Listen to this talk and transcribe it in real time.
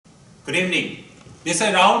Good evening. This is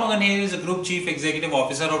Rahul Magan here, is a Group Chief Executive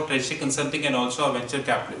Officer of Treasury Consulting and also a venture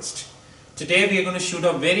capitalist. Today we are going to shoot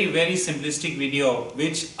a very simplistic video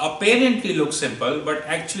which apparently looks simple but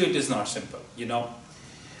actually it is not simple.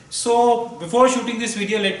 So before shooting this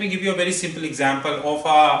video, let me give you a very simple example of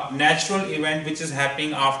a natural event which is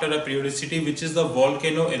happening after a periodicity, which is the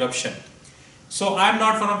volcano eruption. So I'm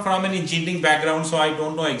not from an engineering background, so I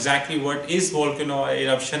don't know exactly what is volcano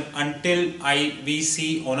eruption until we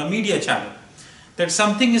see on a media channel that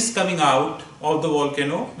something is coming out of the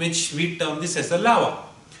volcano, which we term this as the lava.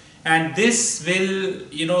 And this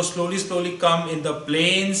will, slowly come in the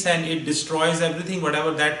plains and it destroys everything,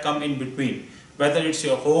 whatever that come in between. Whether it's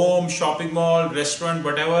your home, shopping mall, restaurant,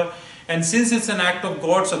 whatever. And since it's an act of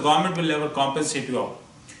God, so government will never compensate you out.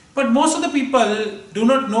 But most of the people do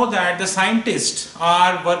not know that the scientists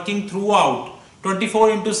are working throughout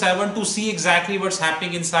 24/7 to see exactly what's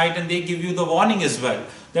happening inside, and they give you the warning as well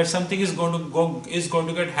that something is going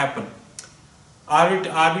to get happen.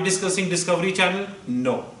 Are we discussing Discovery Channel?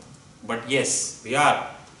 No. But yes, we are.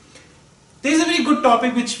 There is a very good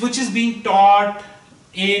topic which is being taught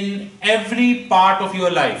in every part of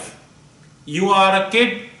your life. You are a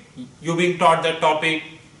kid, you're being taught that topic.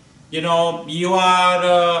 You are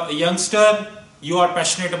a youngster, you are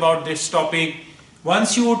passionate about this topic.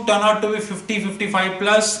 Once you turn out to be 50, 55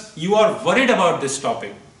 plus, you are worried about this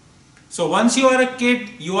topic. So once you are a kid,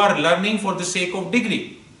 you are learning for the sake of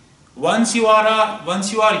degree. Once you are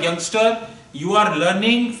a youngster, you are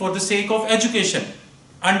learning for the sake of education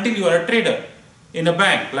until you are a trader in a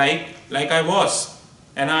bank like I was.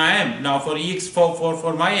 And I am now for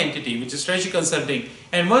my entity, which is Treasury Consulting.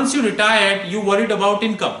 And once you retired, you worried about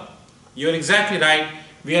income. You're exactly right.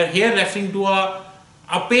 We are here referring to a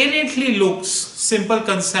apparently looks simple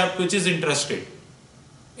concept, which is interest rate.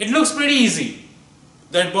 It looks pretty easy.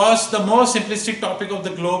 That was the most simplistic topic of the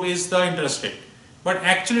globe is the interest rate. But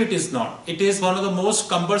actually it is not. It is one of the most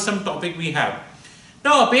cumbersome topic we have.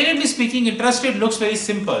 Now apparently speaking, interest rate looks very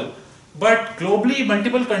simple. But globally,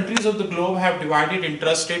 multiple countries of the globe have divided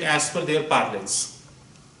interest rate as per their parlance.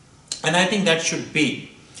 And I think that should be.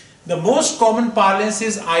 The most common parlance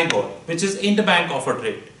is LIBOR, which is interbank offered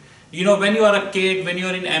rate. When you are a kid, when you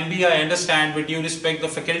are in MBA, I understand, with due respect, the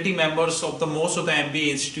faculty members of most of the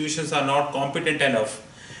MBA institutions are not competent enough.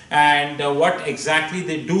 And what exactly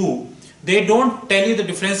they do, they don't tell you the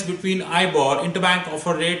difference between LIBOR, interbank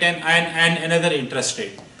offered rate, and another interest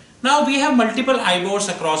rate. Now we have multiple IBORs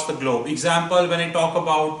across the globe. Example, when I talk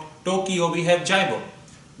about Tokyo, we have JIBOR,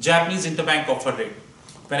 Japanese interbank offer rate.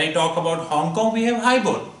 When I talk about Hong Kong, we have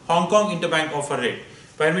HIBOR, Hong Kong interbank offer rate.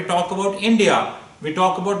 When we talk about India, we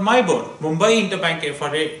talk about MIBOR, Mumbai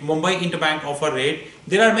interbank offer rate.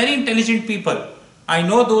 There are many intelligent people. I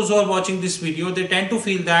know those who are watching this video, they tend to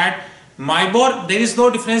feel that MIBOR, there is no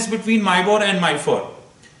difference between MIBOR and MIFOR.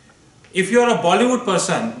 If you are a Bollywood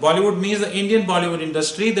person, Bollywood means the Indian Bollywood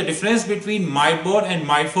industry, the difference between MIBOR and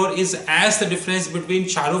MIFOR is as the difference between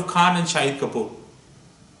Shah Rukh Khan and Shahid Kapoor.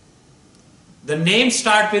 The names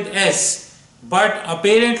start with S, but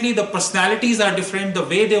apparently the personalities are different, the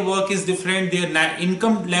way they work is different, their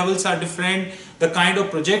income levels are different, the kind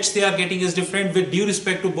of projects they are getting is different, with due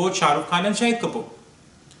respect to both Shah Rukh Khan and Shahid Kapoor.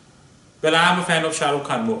 Well, I am a fan of Shah Rukh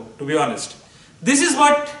Khan more, to be honest. This is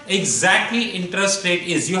what exactly interest rate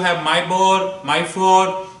is. You have MIBOR,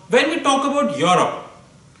 MIFOR. When we talk about Europe,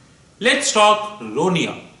 let's talk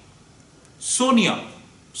RONIA. Sonia.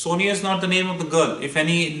 Sonia is not the name of the girl. If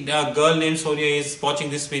any girl named Sonia is watching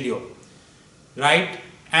this video. Right?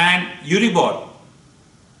 And Euribor.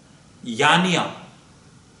 Yania.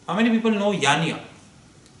 How many people know Yania?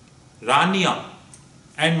 Rania.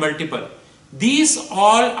 And multiple. These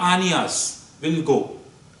all Anias will go.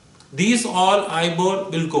 These all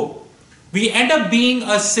IBOR will go. We end up being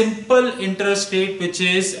a simple interest rate, which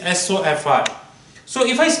is SOFR. So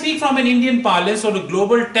if I speak from an Indian parlance or a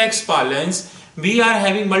global tax parlance, we are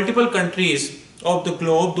having multiple countries of the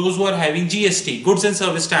globe, those who are having GST, goods and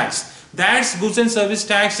service tax. That's goods and service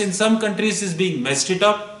tax in some countries is being messed it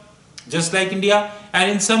up, just like India. And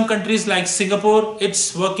in some countries like Singapore,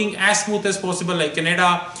 it's working as smooth as possible, like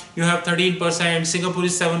Canada. You have 13%, Singapore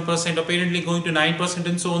is 7%, apparently going to 9%,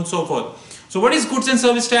 and so on and so forth. So what is goods and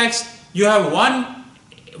service tax? You have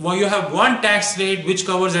one tax rate which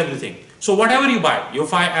covers everything. So whatever you buy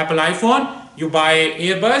Apple iPhone, you buy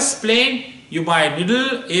Airbus plane, you buy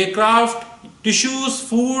needle, aircraft, tissues,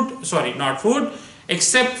 food, sorry, not food,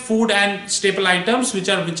 except food and staple items which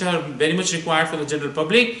are very much required for the general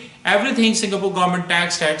public. Everything Singapore government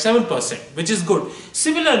taxed at 7%, which is good.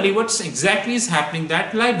 Similarly, what exactly is happening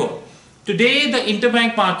that LIBOR? Today, the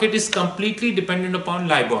interbank market is completely dependent upon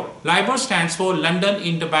LIBOR. LIBOR stands for London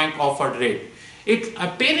Interbank Offered Rate. It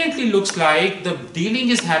apparently looks like the dealing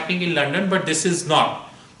is happening in London, but this is not.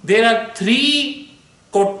 There are three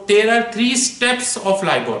steps of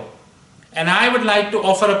LIBOR, and I would like to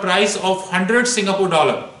offer a price of 100 Singapore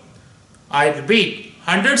dollar. I repeat,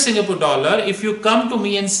 100 Singapore dollar if you come to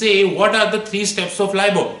me and say what are the three steps of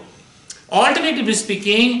LIBOR. Alternatively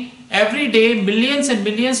speaking, every day millions and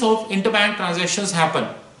millions of interbank transactions happen.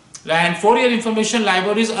 And for your information,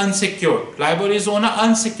 LIBOR is unsecured. LIBOR is on a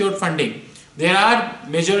unsecured funding. There are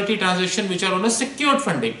majority transactions which are on a secured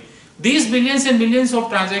funding. These millions and millions of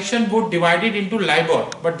transactions would divided into LIBOR,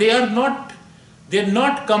 but they are not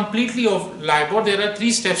completely of LIBOR. There are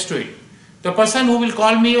three steps to it. The person who will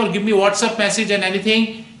call me or give me WhatsApp message and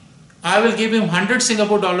anything, I will give him 100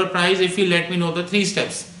 Singapore dollar price if he let me know the three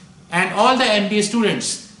steps. And all the MBA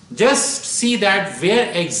students, just see that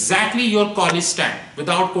where exactly your college stand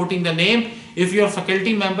without quoting the name. If your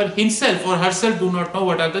faculty member himself or herself do not know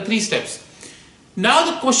what are the three steps.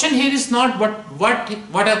 Now the question here is not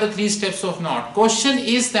what are the three steps of not. Question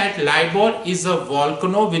is that LIBOR is a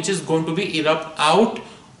volcano which is going to be erupt out,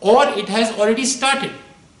 or it has already started.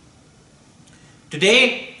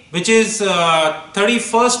 Today, which is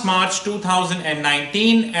 31st March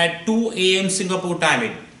 2019 at 2 a.m. Singapore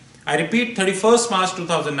timing. I repeat, 31st March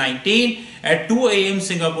 2019 at 2 a.m.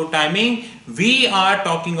 Singapore timing, we are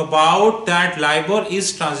talking about that LIBOR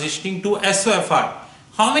is transitioning to SOFR.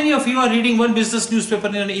 How many of you are reading one business newspaper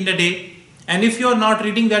in a day? And if you are not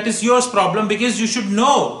reading, that is your problem, because you should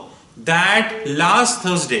know that last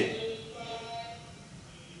Thursday,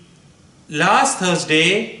 the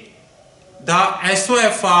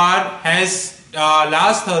SOFR has,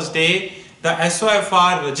 the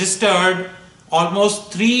SOFR registered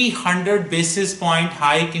almost 300 basis point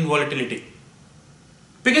hike in volatility.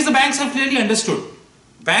 Because the banks have clearly understood.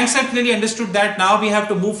 Banks have clearly understood that now we have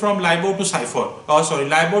to move from LIBOR to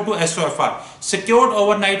LIBOR to SOFR, Secured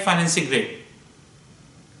Overnight Financing Rate.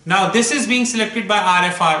 Now this is being selected by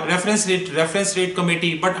RFR, Reference Rate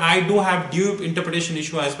Committee, but I do have due interpretation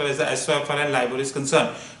issue as far as the SOFR and LIBOR is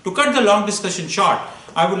concerned. To cut the long discussion short,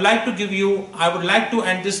 I would like to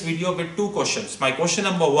end this video with two questions. My question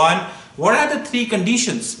number one, what are the three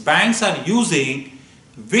conditions banks are using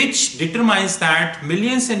which determines that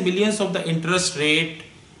millions and millions of the interest rate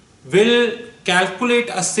will calculate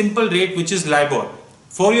a simple rate which is LIBOR.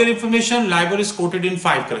 For your information, LIBOR is quoted in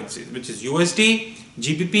 5 currencies, which is USD,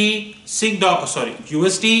 GBP,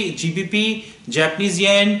 USD, GBP, Japanese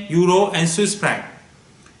yen, Euro and Swiss franc.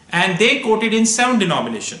 And they quoted in 7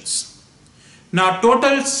 denominations. Now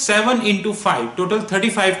total 7 into 5, total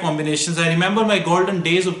 35 combinations. I remember my golden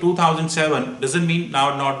days of 2007, doesn't mean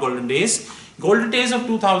now not golden days. Golden days of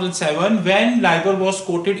 2007 when LIBOR was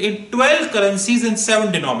quoted in 12 currencies and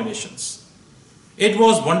 7 denominations. It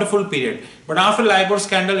was wonderful period. But after LIBOR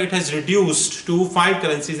scandal, it has reduced to 5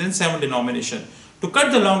 currencies and 7 denominations. To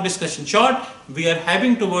cut the long discussion short, we are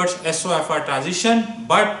heading towards SOFR transition,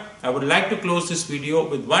 but I would like to close this video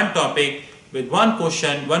with one topic, with one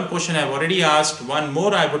question. One question I have already asked, one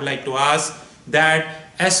more I would like to ask,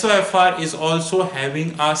 that SOFR is also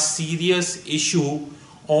having a serious issue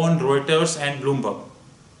on Reuters and Bloomberg.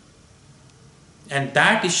 And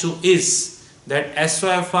that issue is that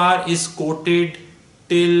SOFR is quoted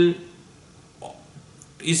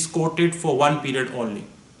for one period only.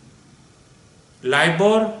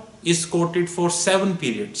 LIBOR is quoted for 7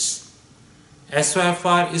 periods.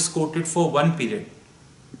 SOFR is quoted for 1 period.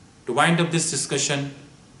 To wind up this discussion,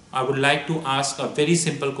 I would like to ask a very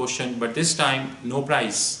simple question, but this time no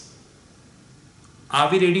price. Are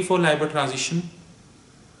we ready for LIBOR transition?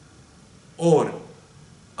 Or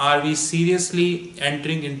are we seriously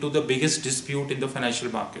entering into the biggest dispute in the financial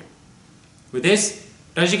market? With this,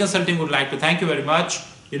 Treasury Consulting would like to thank you very much.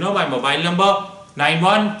 You know my mobile number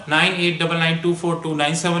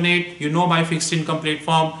 919899242978. You know my fixed income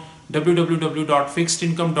platform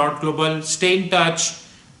www.fixedincome.global. Stay in touch.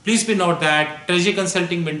 Please be note that Treasury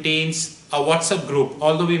Consulting maintains a WhatsApp group,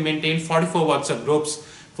 although we maintain 44 WhatsApp groups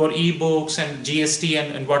for ebooks and GST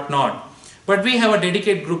and whatnot. But we have a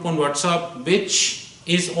dedicated group on WhatsApp which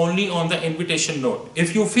is only on the invitation note.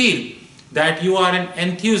 If you feel that you are an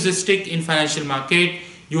enthusiastic in financial market,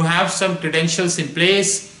 you have some credentials in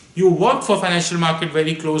place, you work for financial market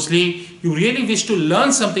very closely, you really wish to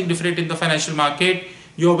learn something different in the financial market,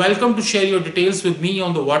 you are welcome to share your details with me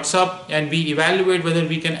on the WhatsApp and we evaluate whether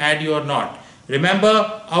we can add you or not.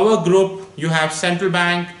 Remember, our group, you have central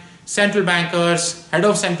bank, central bankers, head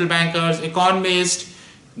of central bankers, economists,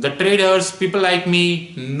 the traders, people like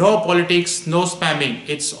me, no politics, no spamming.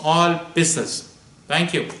 It's all business.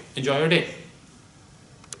 Thank you. Enjoy your day.